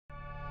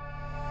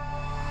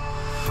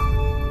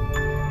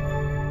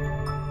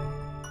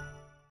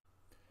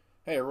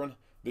Hey everyone,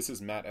 this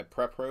is Matt at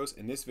PrepPros.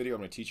 In this video, I'm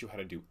going to teach you how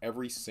to do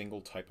every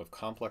single type of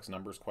complex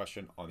numbers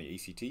question on the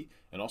ACT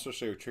and also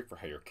show you a trick for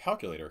how your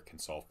calculator can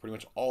solve pretty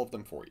much all of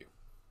them for you.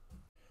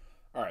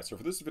 Alright, so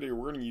for this video,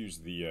 we're going to use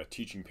the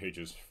teaching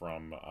pages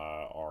from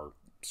our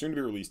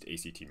soon-to-be released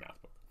ACT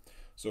math book.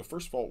 So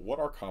first of all, what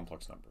are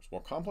complex numbers? Well,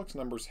 complex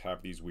numbers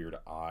have these weird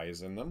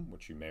i's in them,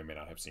 which you may or may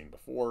not have seen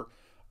before.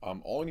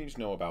 All you need to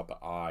know about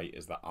the I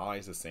is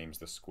the same as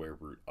the square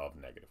root of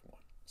 -1.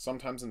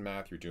 Sometimes in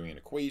math, you're doing an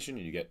equation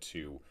and you get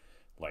to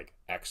like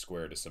x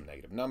squared is some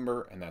negative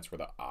number, and that's where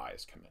the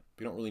i's come in.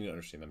 We don't really need to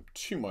understand them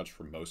too much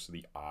for most of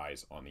the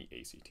i's on the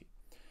ACT.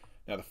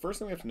 Now, the first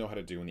thing we have to know how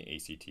to do in the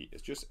ACT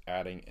is just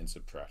adding and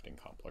subtracting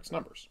complex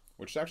numbers,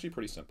 which is actually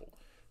pretty simple.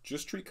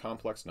 Just treat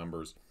complex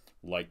numbers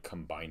like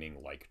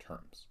combining like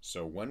terms.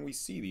 So when we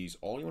see these,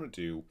 all you want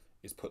to do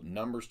is put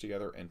numbers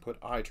together and put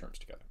I terms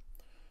together.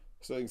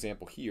 So the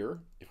example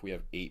here, if we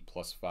have 8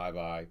 plus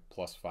 5i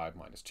plus 5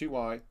 minus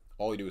 2i,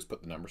 all you do is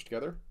put the numbers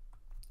together,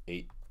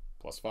 8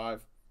 plus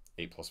 5,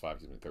 8 plus 5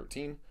 gives me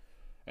 13,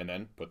 and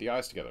then put the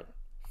i's together,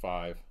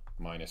 5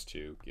 minus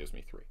 2 gives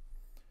me 3.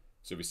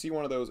 So if you see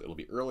one of those, it'll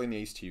be early in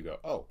the ACT, you go,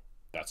 oh,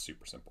 that's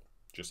super simple.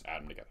 Just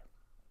add them together.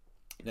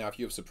 Now, if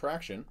you have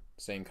subtraction,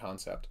 same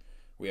concept.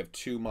 We have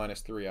 2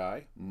 minus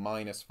 3i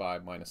minus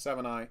 5 minus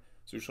 7i,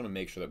 so we just want to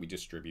make sure that we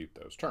distribute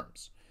those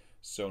terms.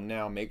 So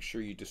now make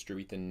sure you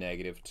distribute the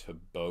negative to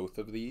both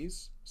of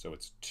these. So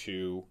it's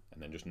 2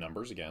 and then just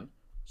numbers again.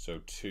 So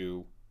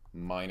 2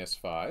 minus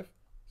 5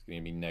 is going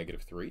to be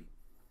negative 3.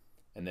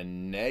 And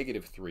then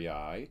negative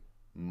 3i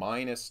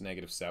minus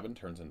negative 7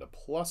 turns into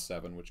plus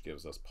 7, which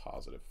gives us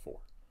positive 4.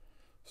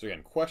 So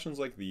again, questions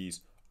like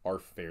these are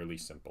fairly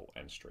simple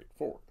and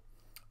straightforward.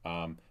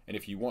 And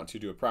if you want to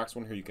do a practice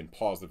one here, you can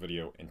pause the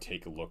video and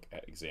take a look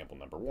at example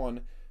number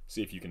 1,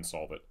 see if you can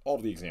solve it. All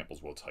of the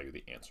examples will tell you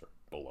the answer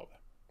below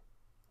that.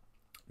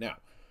 Now,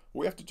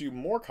 what we have to do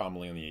more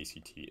commonly on the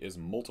ACT is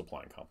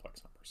multiplying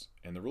complex numbers.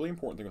 And the really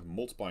important thing with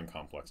multiplying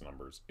complex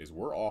numbers is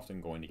we're often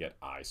going to get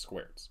I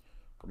squareds.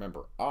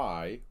 Remember,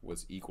 I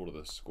was equal to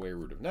the square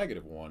root of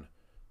 -1,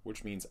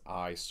 which means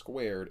I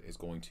squared is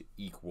going to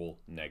equal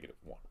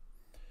 -1.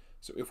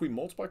 So if we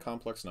multiply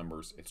complex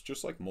numbers, it's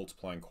just like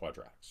multiplying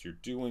quadratics. You're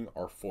doing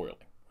our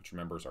foiling, which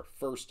remember is our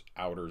first,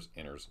 outers,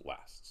 inners,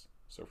 lasts.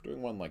 So if we're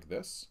doing one like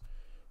this,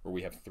 where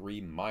we have 3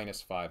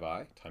 minus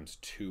 5i times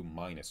 2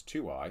 minus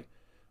 2i,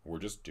 we're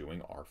just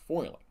doing our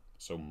foiling.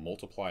 So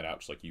multiply it out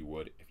just like you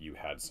would if you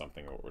had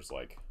something that was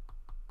like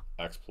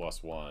x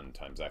plus 1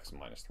 times x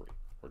minus 3.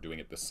 We're doing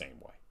it the same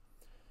way.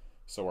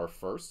 So our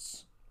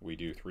firsts, we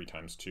do 3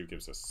 times 2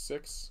 gives us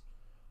 6.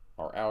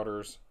 Our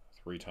outers,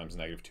 3 times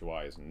negative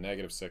 2i is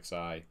negative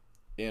 6i.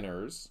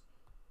 Inners,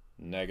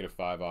 negative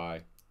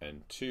 5i.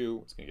 And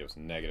 2, it's going to give us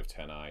negative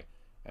 10i.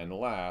 And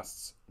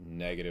lasts,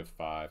 negative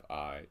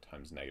 5i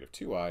times negative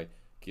 2i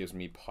gives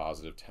me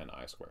positive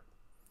 10i squared.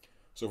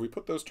 So if we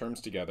put those terms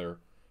together,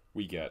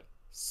 we get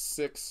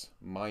 6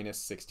 minus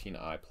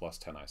 16i plus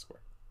 10i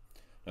squared.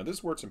 Now this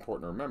is where it's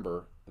important to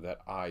remember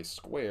that I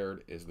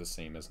squared is the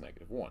same as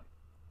 -1.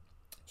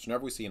 So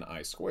whenever we see an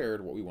I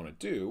squared, what we want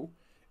to do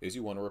is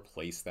you want to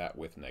replace that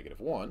with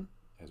 -1,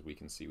 as we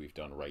can see we've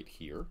done right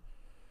here.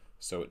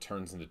 So it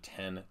turns into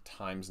 10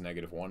 times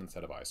 -1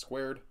 instead of I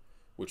squared,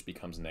 which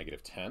becomes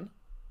 -10.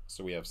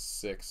 So we have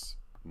 6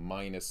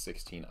 minus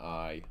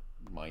 16i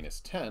minus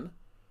 10.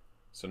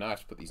 So now I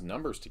have to put these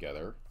numbers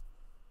together,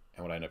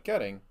 and what I end up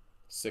getting,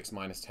 6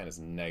 minus 10 is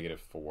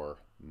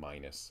 -4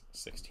 minus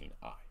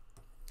 16i.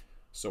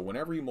 So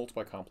whenever you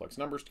multiply complex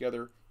numbers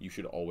together, you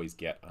should always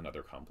get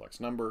another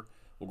complex number.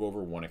 We'll go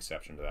over one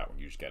exception to that one.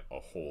 You just get a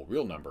whole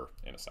real number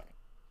in a second.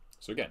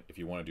 So again, if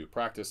you want to do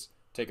practice,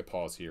 take a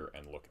pause here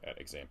and look at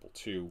example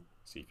 2,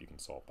 see if you can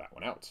solve that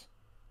one out.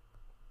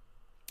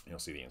 And you'll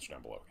see the answer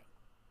down below again.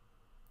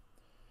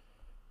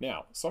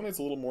 Now, something that's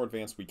a little more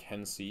advanced we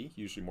can see,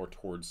 usually more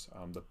towards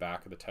the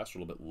back of the test, a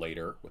little bit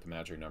later with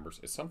imaginary numbers,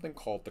 is something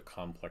called the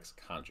complex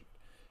conjugate.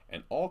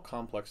 And all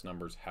complex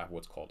numbers have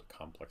what's called a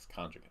complex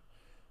conjugate.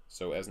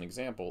 So as an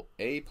example,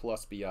 a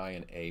plus bi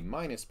and a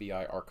minus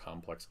bi are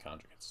complex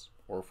conjugates.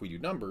 Or if we do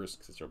numbers,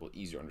 because it's a little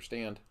easier to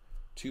understand,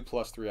 2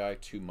 plus 3i,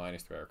 2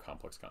 minus 3i are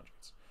complex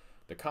conjugates.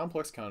 The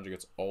complex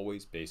conjugates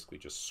always basically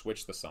just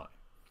switch the sign.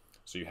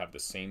 So you have the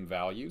same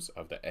values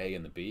of the a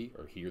and the b,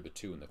 or here the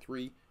 2 and the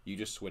 3, you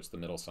just switch the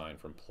middle sign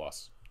from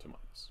plus to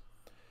minus.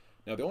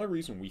 Now the only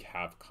reason we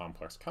have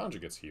complex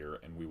conjugates here,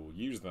 and we will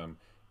use them,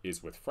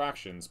 is with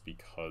fractions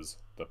because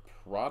the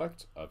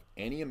product of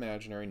any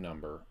imaginary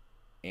number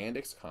and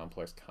its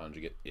complex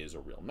conjugate is a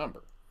real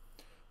number.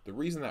 The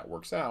reason that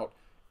works out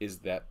is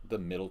that the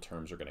middle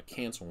terms are going to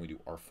cancel when we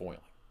do our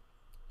foiling.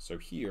 So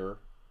here,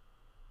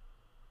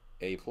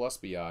 a plus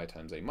bi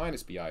times a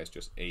minus bi is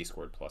just a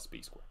squared plus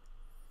b squared.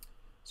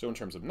 So in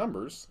terms of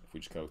numbers, if we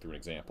just go through an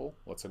example,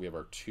 let's say we have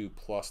our 2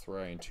 plus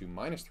 3i and 2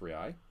 minus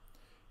 3i.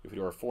 If we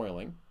do our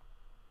foiling,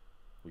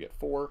 we get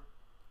 4.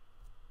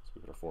 So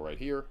we put our 4 right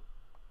here.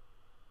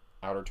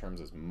 Outer terms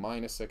is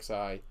minus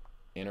 6i.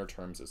 Inner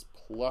terms is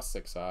plus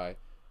 6i.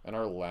 And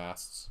our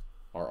lasts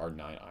are our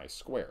 9i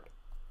squared.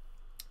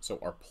 So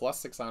our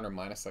plus 6i and our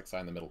minus 6i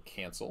in the middle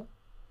cancel.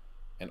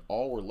 And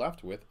all we're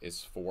left with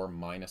is 4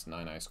 minus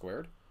 9i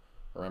squared.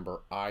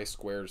 Remember, I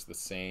squared is the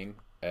same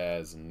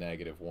as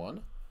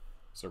 -1.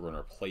 So we're going to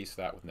replace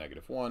that with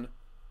 -1.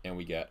 And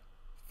we get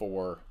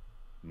 4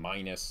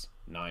 minus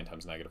 9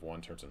 times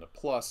 -1 turns into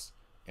plus.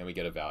 And we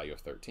get a value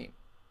of 13.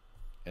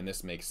 And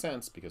this makes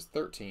sense because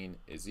 13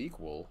 is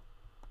equal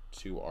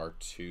to our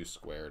 2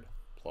 squared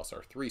plus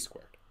our 3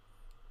 squared,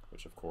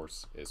 which of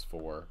course is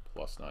 4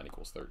 plus 9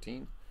 equals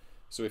 13.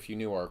 So if you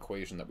knew our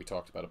equation that we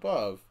talked about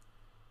above,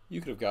 you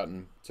could have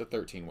gotten to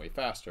 13 way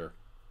faster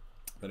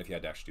than if you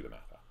had to actually do the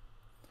math out.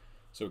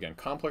 So again,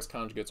 complex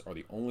conjugates are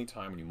the only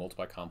time when you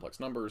multiply complex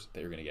numbers that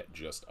you're going to get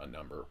just a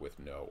number with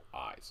no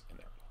i's in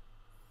there.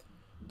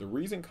 The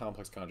reason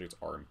complex conjugates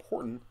are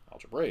important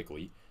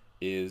algebraically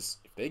is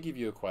if they give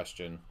you a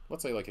question,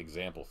 let's say like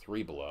example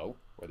 3 below,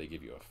 where they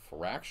give you a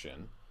fraction,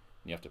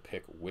 and you have to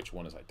pick which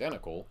one is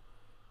identical.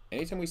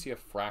 Anytime we see a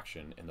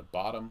fraction in the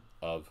bottom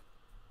of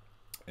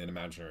an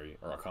imaginary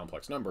or a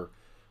complex number,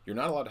 you're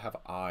not allowed to have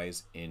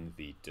i's in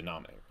the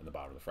denominator, in the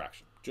bottom of the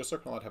fraction. Just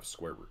like you're allowed to have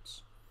square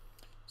roots.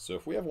 So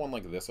if we have one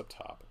like this up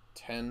top,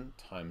 10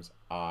 times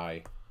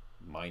I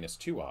minus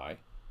 2i,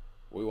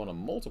 what we want to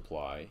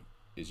multiply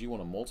is you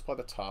want to multiply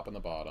the top and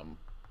the bottom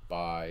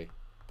by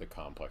the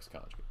complex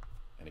conjugate.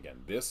 And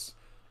again, this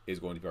is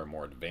going to be our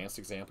more advanced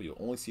example. You'll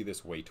only see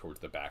this way towards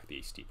the back of the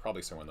ACT,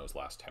 probably somewhere in those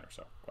last 10 or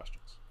so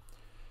questions.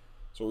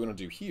 So what we're going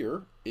to do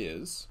here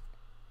is,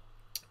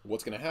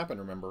 what's going to happen,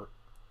 remember,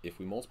 if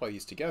we multiply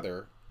these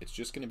together, it's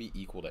just going to be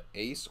equal to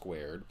a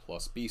squared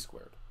plus b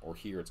squared. Or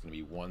here it's going to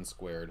be 1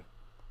 squared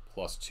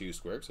plus 2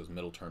 squared, so those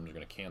middle terms are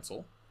going to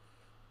cancel.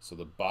 So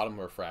the bottom of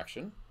our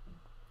fraction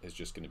is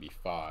just going to be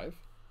 5,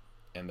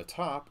 and the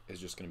top is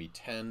just going to be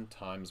 10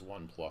 times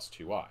 1 plus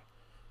 2i,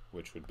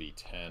 which would be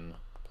 10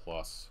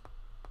 plus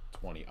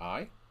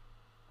 20i.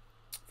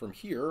 From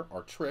here,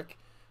 our trick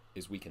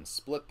is we can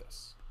split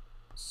this.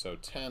 So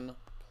 10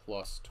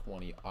 plus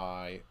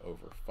 20i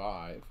over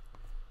 5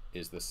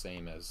 is the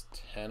same as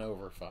 10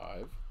 over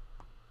 5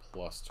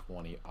 plus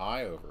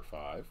 20i over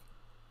 5.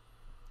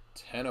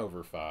 10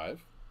 over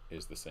 5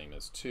 is the same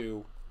as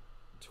 2.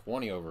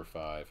 20 over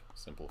 5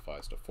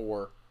 simplifies to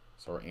 4.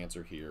 So our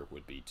answer here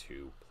would be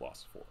 2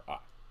 plus 4i.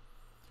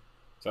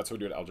 So that's how we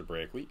do it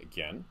algebraically.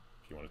 Again,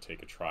 if you want to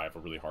take a try of a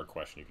really hard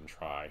question, you can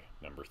try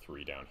number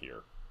 3 down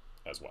here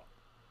as well.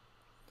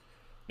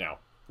 Now,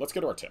 let's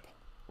get to our tip,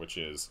 which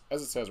is,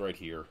 as it says right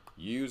here,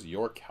 use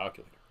your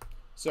calculator.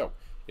 So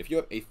if you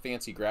have a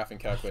fancy graphing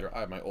calculator,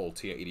 I have my old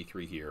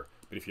TI-83 here,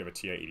 but if you have a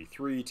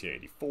TI-83,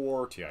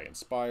 TI-84, TI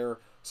Inspire,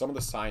 some of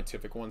the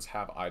scientific ones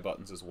have I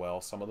buttons as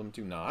well, some of them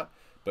do not,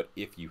 but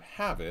if you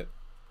have it,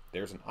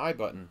 there's an I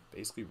button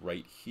basically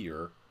right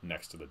here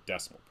next to the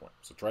decimal point.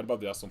 So it's right above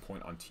the decimal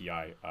point on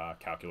TI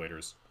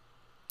calculators.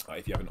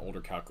 If you have an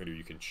older calculator,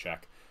 you can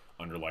check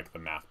under like the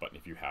math button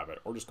if you have it,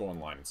 or just go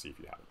online and see if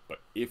you have it. But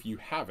if you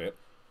have it,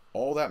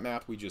 all that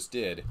math we just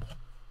did,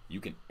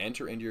 you can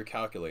enter into your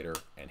calculator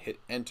and hit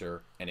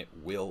enter, and it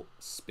will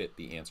spit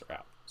the answer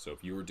out. So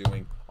if you were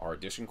doing our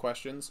addition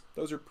questions,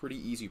 those are pretty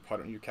easy. Put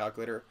it in your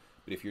calculator.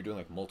 But if you're doing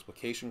like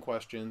multiplication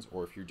questions,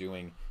 or if you're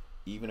doing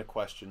even a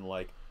question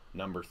like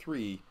number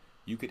 3,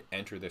 you could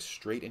enter this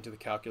straight into the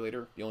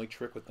calculator. The only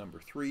trick with number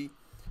 3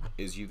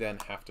 is you then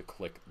have to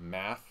click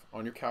math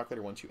on your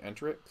calculator once you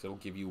enter it, because it'll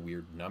give you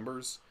weird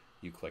numbers.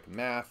 You click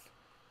math,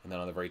 and then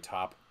on the very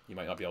top, you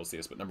might not be able to see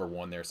this, but number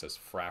 1 there says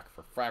frac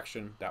for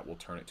fraction. That will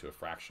turn it to a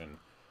fraction.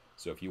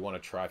 So if you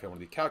want to try, if you have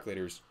one of the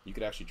calculators, you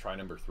could actually try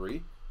number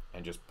 3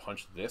 and just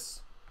punch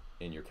this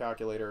in your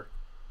calculator,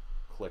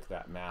 click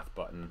that math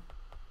button,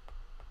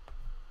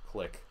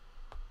 click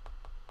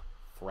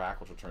frac,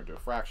 which will turn it to a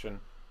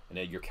fraction, and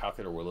then your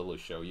calculator will literally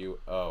show you,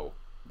 oh,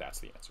 that's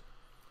the answer.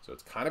 So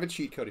it's kind of a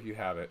cheat code if you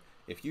have it.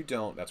 If you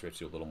don't, that's where you have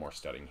to do a little more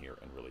studying here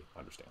and really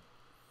understand.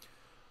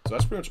 So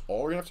that's pretty much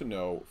all we're going to have to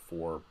know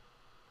for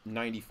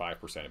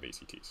 95% of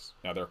ACTs.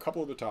 Now, there are a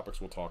couple of the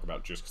topics we'll talk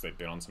about just because they've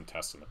been on some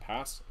tests in the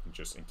past,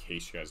 just in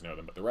case you guys know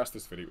them. But the rest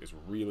of this video is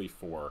really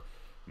for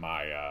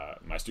my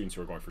my students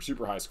who are going for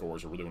super high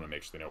scores, or really want to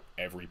make sure they know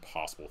every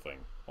possible thing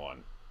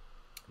on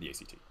the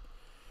ACT.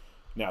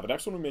 Now, the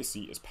next one we may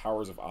see is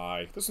powers of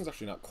I. This one's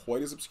actually not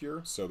quite as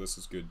obscure, so this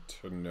is good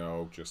to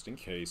know just in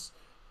case.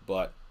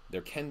 But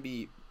there can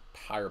be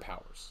higher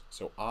powers.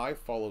 So I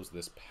follows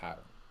this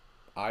pattern.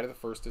 I to the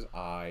first is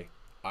I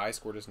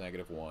squared is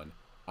 -1,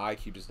 I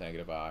cubed is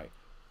 -I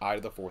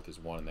to the fourth is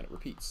 1, and then it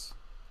repeats.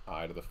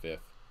 I to the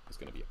fifth is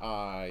going to be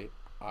I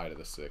to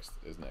the sixth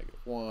is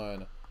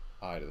 -1,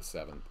 I to the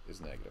seventh is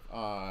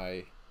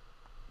 -I,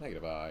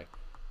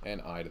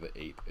 and I to the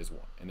eighth is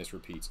 1. And this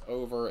repeats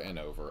over and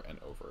over and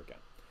over again.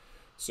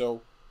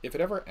 So if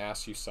it ever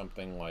asks you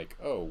something like,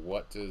 oh,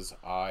 what does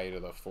I to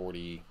the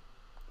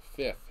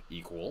 45th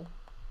equal?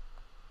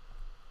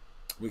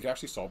 We could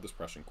actually solve this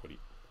question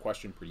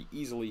pretty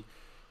easily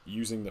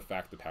using the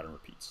fact the pattern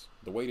repeats.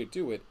 The way to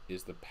do it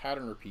is the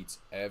pattern repeats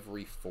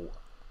every 4.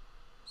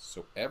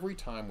 So every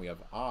time we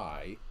have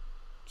I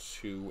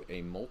to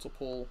a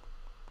multiple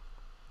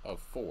of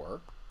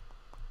 4,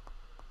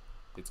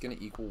 it's going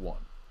to equal 1.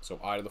 So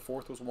I to the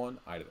 4th was 1,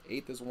 I to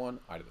the 8th is 1,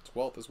 I to the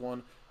 12th is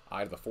 1,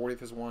 I to the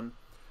 40th is 1.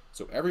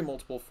 So every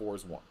multiple of 4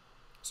 is 1.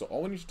 So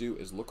all we need to do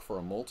is look for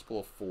a multiple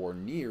of 4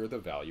 near the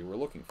value we're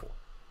looking for.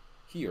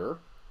 Here,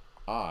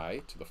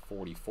 I to the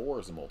 44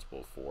 is a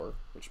multiple of 4,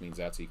 which means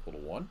that's equal to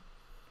 1.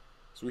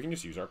 So we can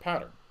just use our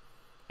pattern.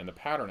 And the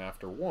pattern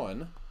after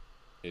 1,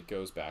 it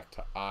goes back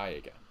to I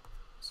again.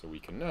 So we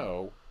can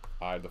know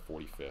I to the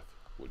 45th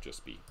would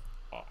just be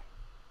I.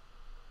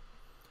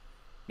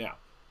 Now,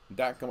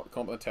 that come up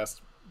on the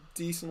test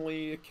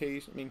decently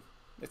occasionally. I mean,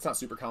 it's not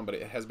super common, but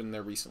it has been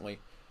there recently.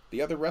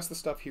 The rest of the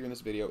stuff here in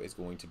this video is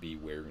going to be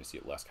where you're going to see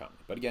it less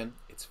commonly. But again,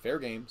 it's fair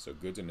game, so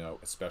good to know,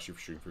 especially for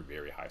shooting for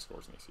very high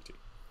scores in ACT.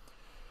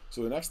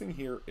 So the next thing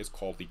here is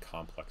called the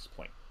complex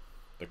plane.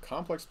 The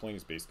complex plane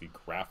is basically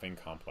graphing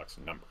complex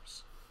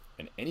numbers.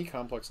 And any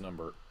complex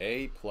number,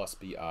 a plus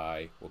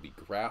bi, will be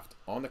graphed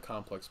on the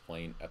complex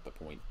plane at the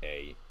point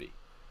a, b.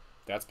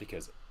 That's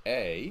because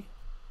a,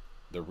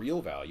 the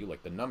real value,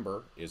 like the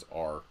number, is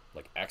our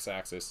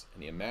x-axis,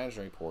 and the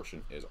imaginary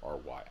portion is our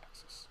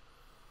y-axis.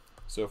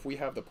 So if we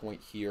have the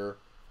point here,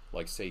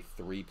 like say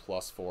 3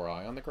 plus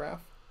 4i on the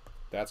graph,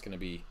 that's going to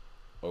be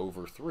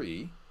over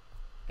 3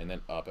 and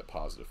then up at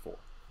positive 4.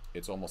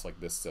 It's almost like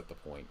this is at the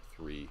point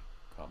 3,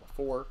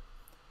 4.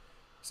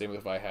 Same with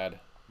if I had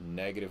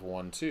negative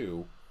 1,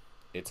 2,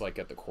 it's like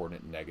at the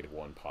coordinate negative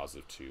 1,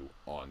 positive 2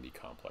 on the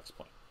complex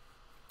plane.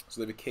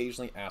 So they've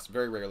occasionally asked,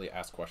 very rarely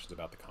asked questions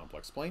about the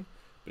complex plane,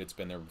 but it's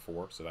been there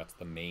before, so that's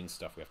the main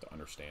stuff we have to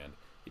understand.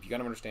 If you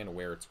kind of understand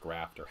where it's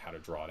graphed or how to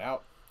draw it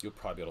out, you'll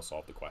probably be able to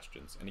solve the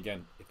questions. And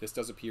again, if this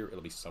does appear,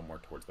 it'll be somewhere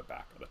towards the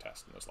back of the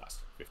test in those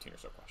last 15 or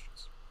so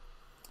questions.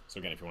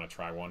 So again, if you want to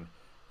try one,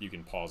 you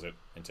can pause it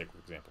and take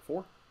example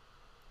 4.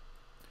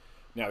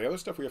 Now, the other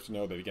stuff we have to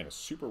know that, again, is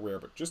super rare,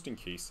 but just in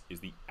case, is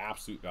the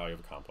absolute value of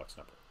a complex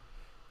number.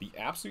 The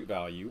absolute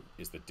value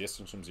is the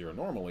distance from 0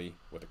 normally.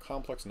 With a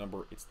complex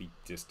number, it's the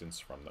distance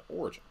from the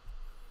origin.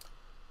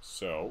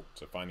 So,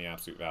 to find the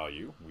absolute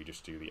value, we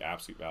just do the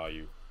absolute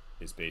value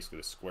is basically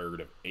the square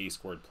root of a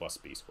squared plus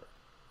b squared.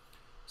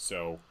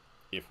 So,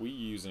 if we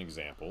use an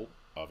example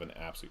of an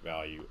absolute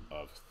value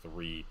of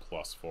 3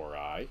 plus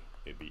 4i,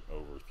 it'd be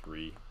over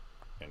 3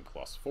 and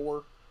plus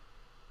 4.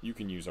 You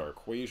can use our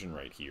equation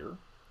right here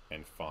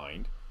and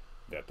find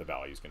that the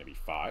value is going to be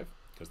 5,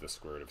 because the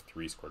square root of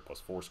 3 squared plus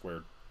 4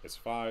 squared is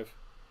 5.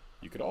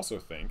 You could also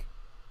think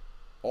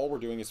all we're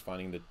doing is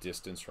finding the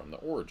distance from the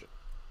origin.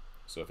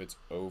 So if it's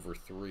over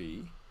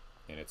 3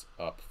 and it's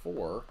up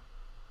 4,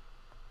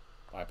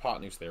 the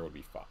hypotenuse there would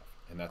be 5.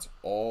 And that's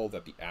all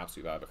that the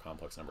absolute value of a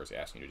complex number is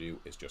asking you to do,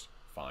 is just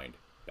find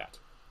that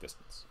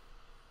distance.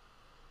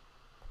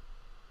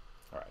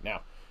 All right,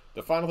 now,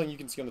 the final thing you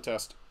can see on the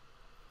test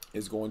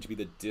is going to be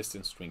the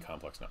distance between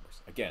complex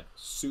numbers. Again,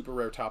 super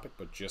rare topic,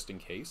 but just in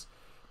case,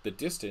 the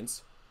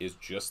distance is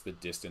just the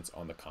distance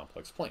on the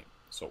complex plane.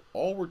 So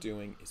all we're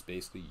doing is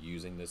basically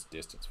using this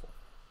distance formula.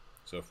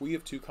 So if we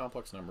have two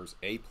complex numbers,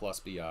 a plus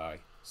bi,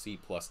 c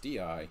plus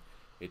di,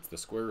 it's the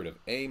square root of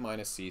a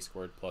minus c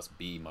squared plus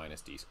b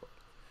minus d squared.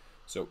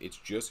 So it's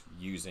just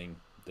using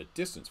the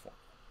distance formula,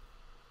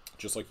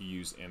 just like you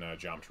use in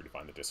geometry to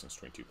find the distance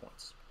between 2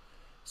 points.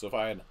 So if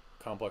I had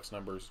complex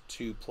numbers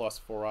 2 plus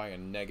 4i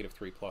and negative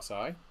 3 plus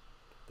i,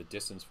 the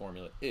distance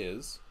formula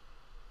is,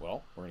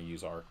 well, we're going to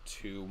use our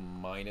 2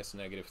 minus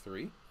negative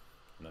 3, and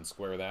then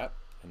square that,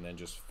 and then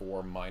just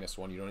 4 minus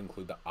 1. You don't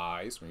include the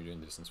i's when you're doing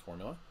the distance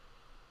formula.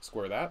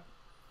 Square that,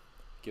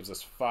 gives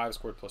us 5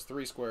 squared plus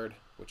 3 squared,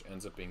 which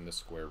ends up being the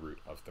square root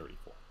of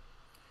 34.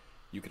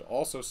 You could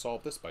also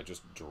solve this by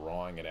just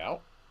drawing it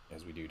out,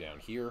 as we do down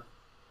here.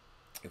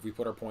 If we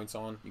put our points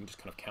on, you can just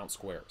kind of count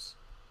squares.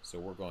 So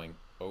we're going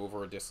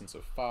over a distance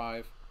of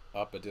 5,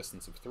 up a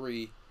distance of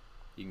 3.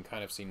 You can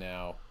kind of see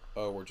now,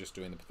 oh, we're just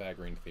doing the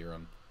Pythagorean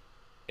theorem.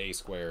 A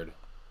squared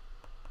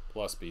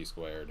plus b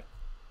squared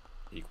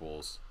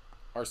equals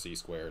rc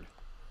squared.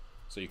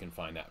 So you can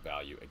find that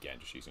value, again,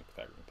 just using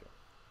Pythagorean theorem.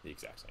 The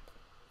exact same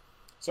thing.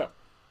 So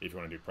if you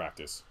want to do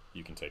practice,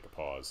 you can take a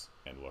pause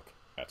and look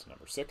at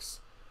number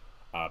 6.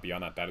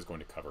 Beyond that, that is going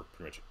to cover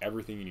pretty much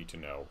everything you need to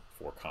know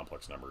for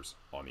complex numbers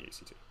on the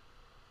ACT.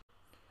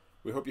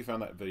 We hope you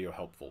found that video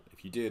helpful.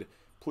 If you did,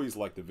 please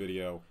like the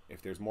video.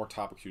 If there's more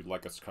topics you'd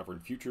like us to cover in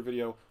future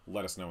video,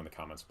 let us know in the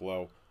comments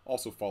below.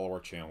 Also follow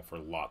our channel for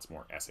lots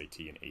more SAT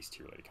and ACT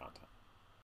related content.